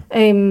 Yeah.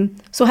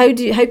 So how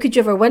could you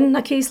ever win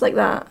a case like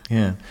that?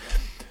 Yeah.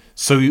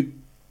 So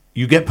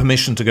you get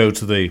permission to go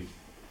to the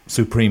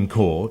Supreme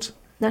Court.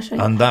 That's right.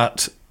 And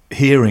that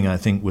hearing, I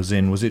think, was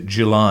it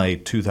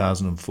July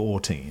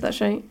 2014?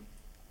 That's right.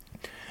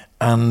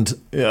 And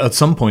at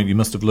some point you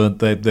must have learned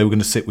they were going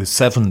to sit with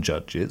 7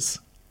 judges.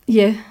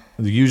 Yeah.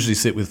 They usually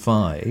sit with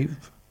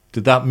 5.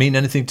 Did that mean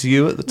anything to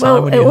you at the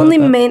time? Well, it only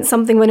meant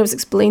something when it was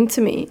explained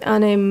to me.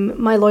 And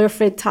my lawyer,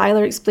 Fred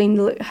Tyler,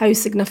 explained how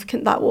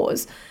significant that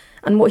was.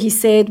 And what he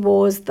said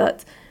was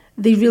that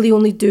they really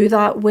only do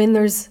that when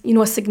there's,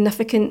 a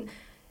significant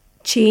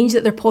change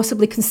that they're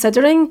possibly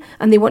considering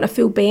and they want a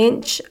full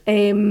bench.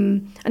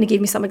 And he gave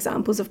me some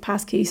examples of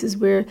past cases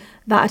where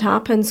that had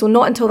happened. So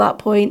not until that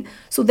point.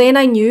 So then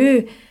I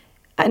knew,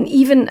 and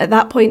even at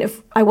that point,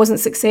 if I wasn't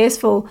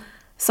successful,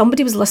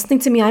 somebody was listening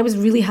to me. I was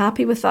really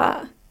happy with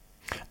that.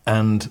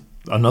 And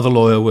another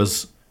lawyer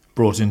was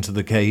brought into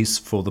the case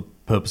for the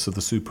purpose of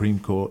the Supreme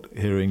Court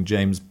hearing,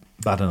 James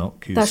Badenoch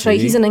QC. That's right,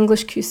 he's an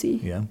English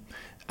QC. Yeah.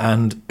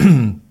 And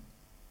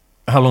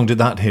how long did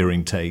that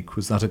hearing take?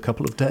 Was that a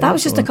couple of days? That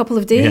was just a couple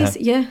of days,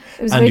 yeah.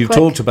 It was and very you quick.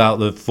 Talked about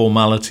the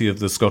formality of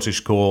the Scottish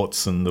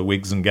courts and the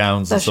wigs and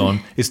gowns That's and so on.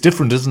 right. It's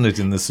different, isn't it,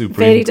 in the Supreme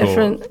Very Court?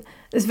 different.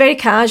 It's very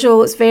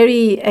casual. It's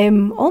very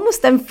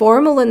almost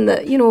informal in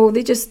that,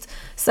 they just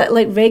sit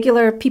like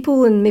regular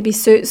people in maybe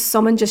suits,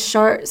 some in just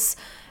shirts.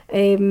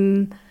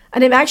 And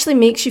it actually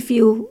makes you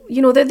feel,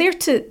 they're there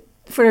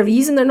for a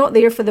reason. They're not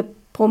there for the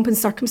pomp and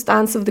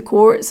circumstance of the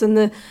courts.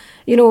 And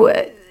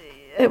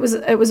it was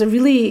a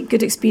really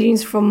good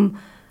experience from,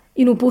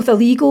 both a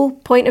legal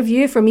point of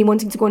view for me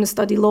wanting to go on and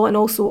study law, and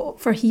also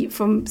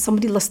from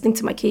somebody listening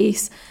to my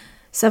case.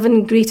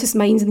 7 greatest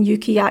minds in the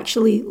UK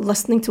actually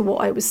listening to what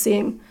I was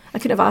saying. I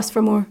couldn't have asked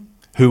for more.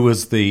 Who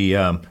was the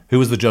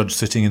judge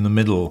sitting in the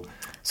middle?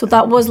 So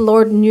that was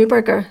Lord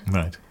Neuberger.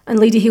 Right. And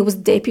Lady Hale was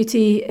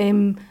deputy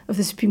of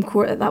the Supreme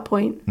Court at that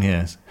point.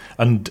 Yes.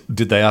 And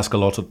did they ask a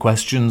lot of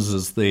questions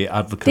as the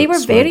advocates? They were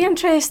very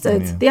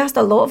interested. Yeah. They asked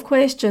a lot of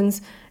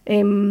questions.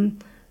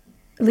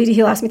 Lady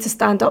Hill asked me to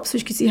stand up so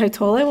she could see how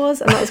tall I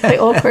was, and that was quite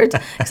awkward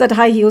because I had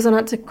high heels and I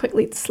had to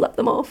quickly slip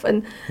them off.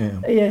 And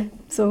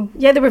so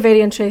they were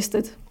very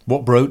interested.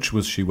 What brooch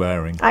was she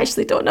wearing? I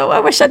actually don't know. I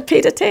wish I'd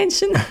paid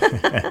attention.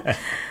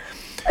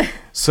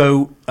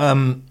 So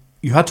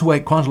you had to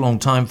wait quite a long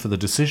time for the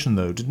decision,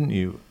 though, didn't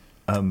you?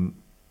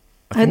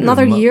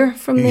 Another year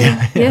from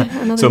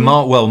there. So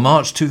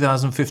March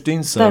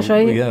 2015. So that's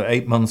right.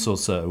 8 months or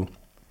so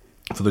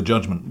for the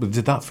judgment. But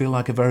did that feel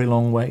like a very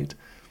long wait?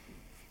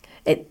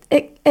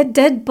 It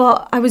did,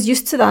 but I was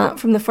used to that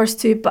from the first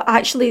two. But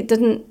actually, it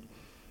didn't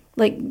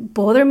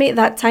bother me at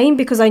that time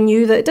because I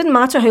knew that it didn't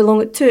matter how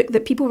long it took,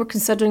 that people were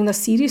considering this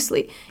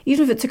seriously.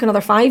 Even if it took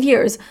another 5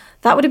 years,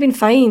 that would have been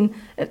fine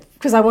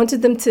because I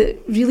wanted them to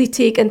really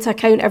take into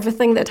account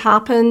everything that had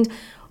happened,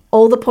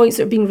 all the points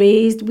that were being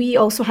raised. We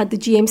also had the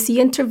GMC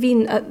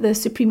intervene at the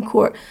Supreme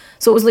Court,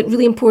 so it was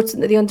really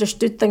important that they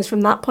understood things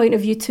from that point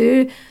of view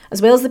too,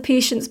 as well as the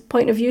patient's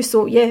point of view.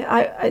 So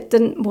it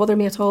didn't bother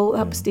me at all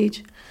at that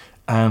stage.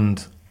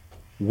 And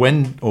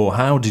when or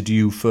how did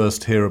you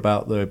first hear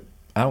about the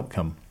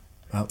outcome,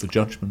 about the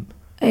judgment?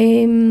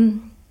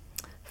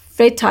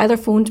 Fred Tyler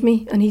phoned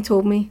me and he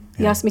told me.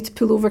 He asked me to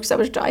pull over because I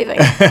was driving.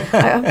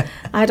 I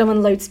had him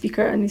on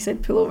loudspeaker and he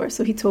said pull over,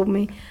 so he told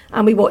me.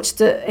 And we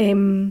watched it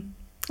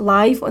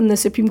live on the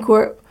Supreme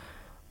Court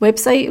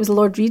website. It was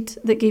Lord Reid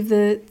that gave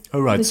the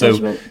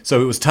judgment.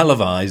 So it was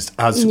televised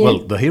as well.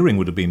 The hearing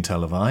would have been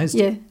televised.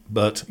 Yeah.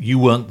 But you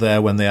weren't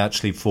there when they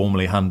actually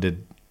formally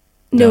handed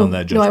down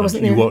their judgment. No, I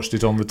wasn't there. You watched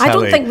it on the telly. I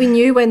don't think we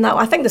knew when that.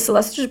 I think the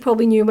solicitors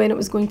probably knew when it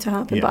was going to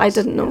happen, but I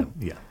didn't know.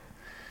 Yeah.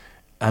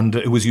 And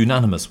it was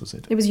unanimous, was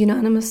it? It was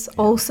unanimous.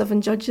 Yeah. All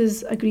 7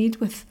 judges agreed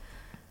with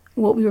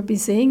what we were being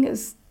saying.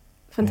 It's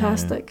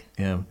fantastic.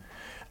 Yeah.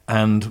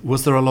 And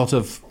was there a lot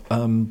of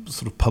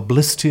sort of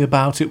publicity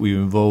about it? Were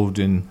you involved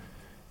in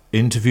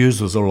interviews?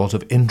 Was there a lot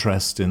of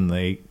interest in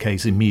the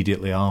case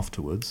immediately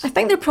afterwards? I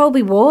think there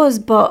probably was,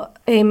 but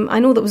I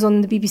know that was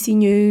on the BBC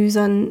News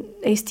and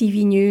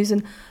STV News,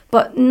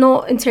 but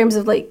not in terms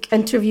of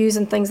interviews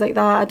and things like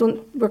that.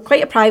 We're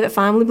quite a private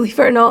family, believe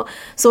it or not.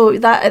 So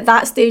that at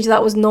that stage,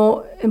 that was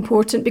not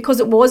important because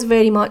it was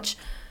very much,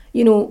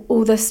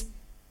 this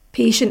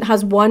patient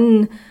has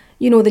won.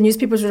 The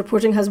newspapers were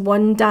reporting has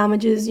won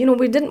damages.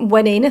 We didn't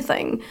win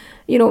anything.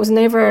 It was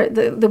never,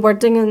 the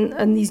wording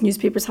in these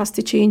newspapers has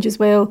to change as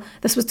well.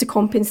 This was to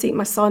compensate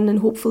my son and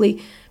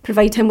hopefully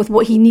provide him with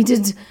what he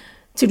needed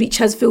to reach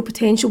his full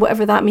potential,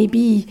 whatever that may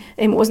be.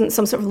 It wasn't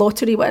some sort of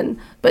lottery win.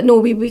 But no,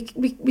 we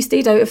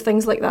stayed out of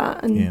things like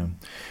that.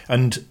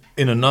 And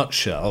in a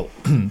nutshell,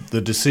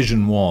 the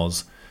decision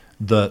was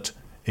that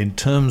in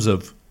terms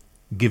of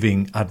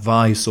giving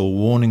advice or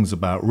warnings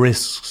about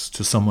risks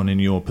to someone in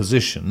your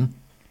position,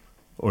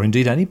 or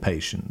indeed any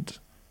patient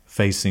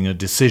facing a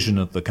decision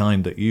of the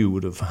kind that you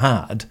would have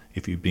had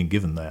if you'd been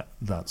given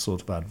that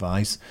sort of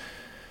advice,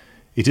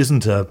 it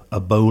isn't a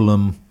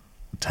Bolam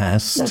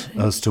test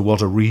as to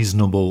what a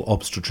reasonable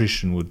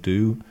obstetrician would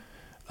do,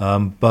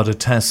 but a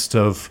test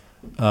of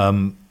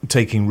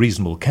taking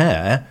reasonable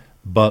care,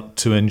 but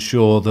to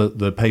ensure that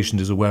the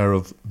patient is aware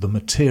of the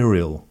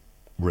material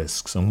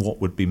risks and what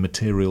would be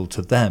material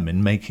to them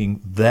in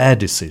making their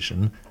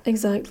decision.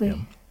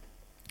 Exactly.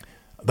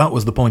 That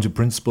was the point of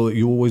principle that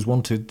you always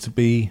wanted to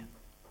be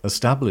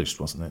established,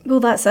 wasn't it?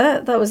 Well, that's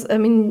it. That was, I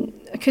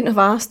couldn't have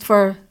asked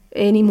for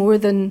any more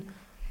than,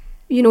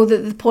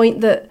 the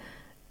point that,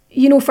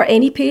 for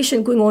any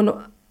patient going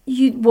on,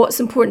 what's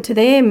important to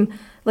them.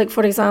 Like,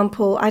 for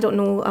example, I don't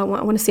know, I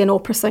want to say an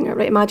opera singer,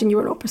 right? Imagine you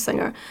were an opera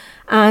singer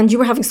and you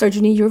were having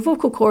surgery in your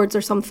vocal cords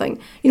or something.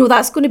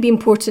 That's going to be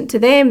important to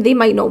them. They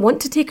might not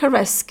want to take a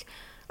risk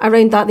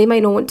around that. They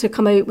might not want to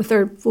come out with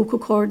their vocal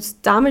cords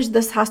damaged.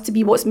 This has to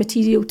be what's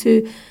material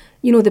to,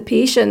 the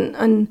patient.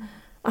 And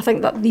I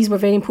think that these were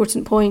very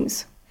important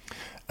points.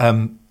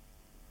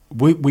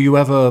 Were you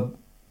ever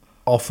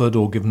offered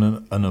or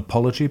given an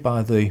apology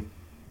by the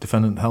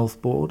Defendant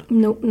Health Board?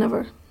 No,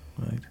 never.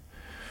 Right.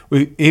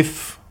 Well,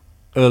 if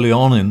early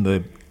on in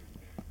the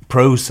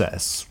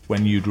process,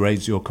 when you'd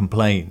raised your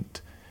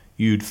complaint,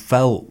 you'd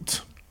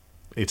felt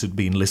it had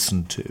been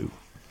listened to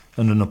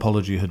and an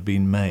apology had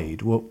been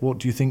made, what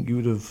do you think you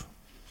would have...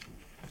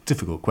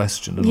 Difficult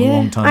question, a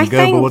long time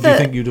ago, but what do you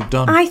think you'd have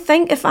done? I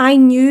think if I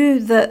knew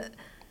that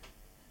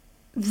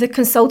the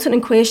consultant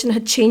in question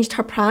had changed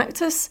her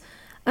practice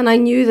and I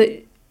knew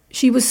that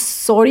she was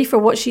sorry for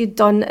what she had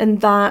done and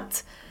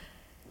that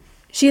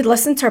she had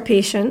listened to her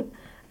patient,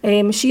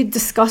 she had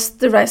discussed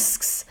the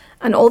risks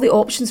and all the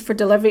options for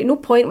delivery. At no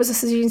point was a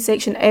caesarean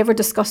section ever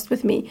discussed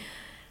with me.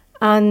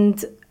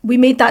 And we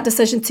made that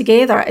decision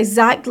together,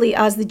 exactly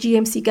as the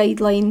GMC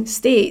guideline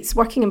states,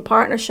 working in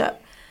partnership.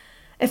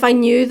 If I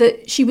knew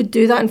that she would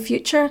do that in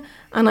future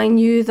and I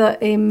knew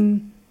that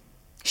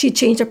she'd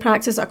changed her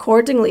practice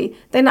accordingly,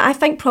 then I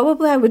think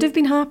probably I would have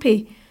been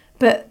happy.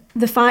 But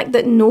the fact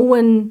that no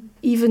one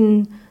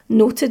even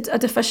noted a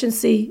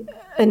deficiency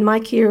in my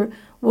care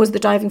was the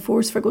driving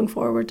force for going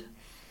forward.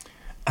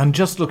 And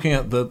just looking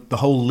at the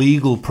whole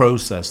legal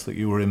process that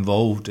you were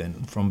involved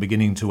in from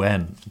beginning to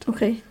end.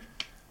 Okay.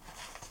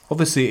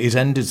 Obviously, it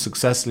ended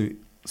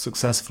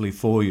successfully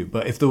for you,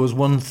 but if there was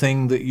one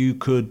thing that you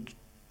could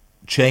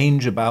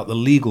change about the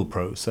legal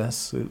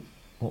process,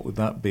 what would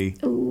that be?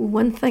 Oh,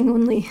 one thing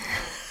only.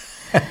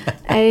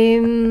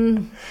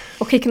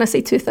 Okay, can I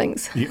say two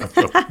things?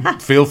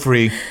 Feel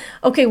free.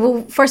 Okay,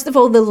 well, first of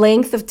all, the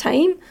length of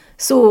time.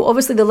 So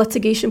obviously the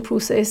litigation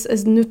process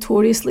is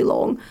notoriously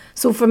long.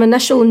 So from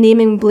initial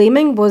naming and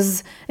blaming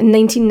was in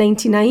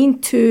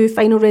 1999 to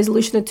final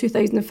resolution in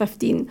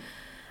 2015.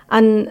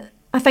 And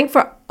I think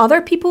for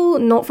other people,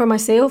 not for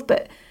myself,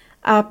 but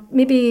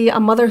maybe a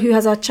mother who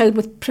has a child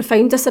with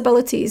profound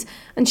disabilities,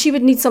 and she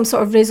would need some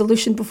sort of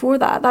resolution before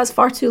that. That's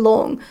far too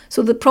long.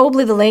 So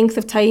probably the length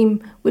of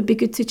time would be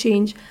good to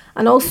change.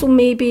 And also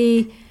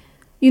maybe,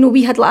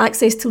 we had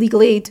access to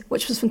legal aid,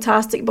 which was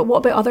fantastic, but what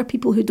about other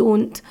people who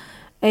don't?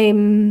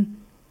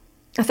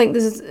 I think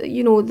there's,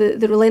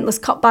 the relentless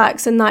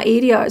cutbacks in that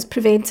area is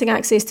preventing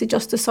access to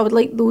justice. So I would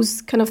like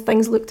those kind of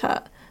things looked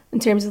at in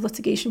terms of the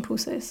litigation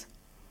process.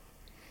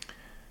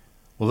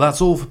 Well,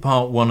 that's all for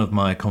part one of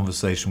my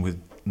conversation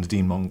with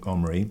Nadine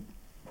Montgomery.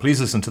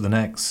 Please listen to the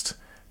next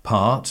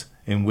part,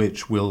 in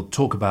which we'll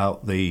talk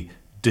about the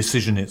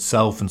decision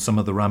itself and some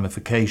of the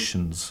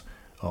ramifications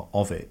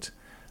of it.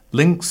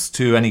 Links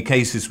to any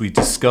cases we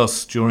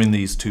discuss during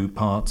these two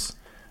parts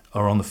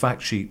are on the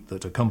fact sheet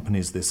that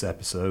accompanies this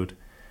episode,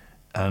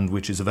 and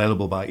which is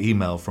available by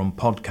email from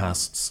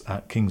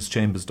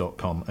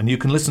podcasts@kingschambers.com. And you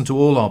can listen to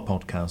all our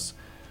podcasts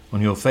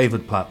on your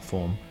favourite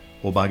platform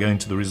or by going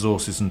to the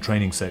resources and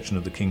training section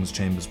of the King's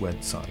Chambers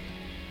website.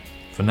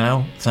 For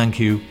now, thank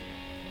you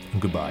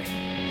and goodbye.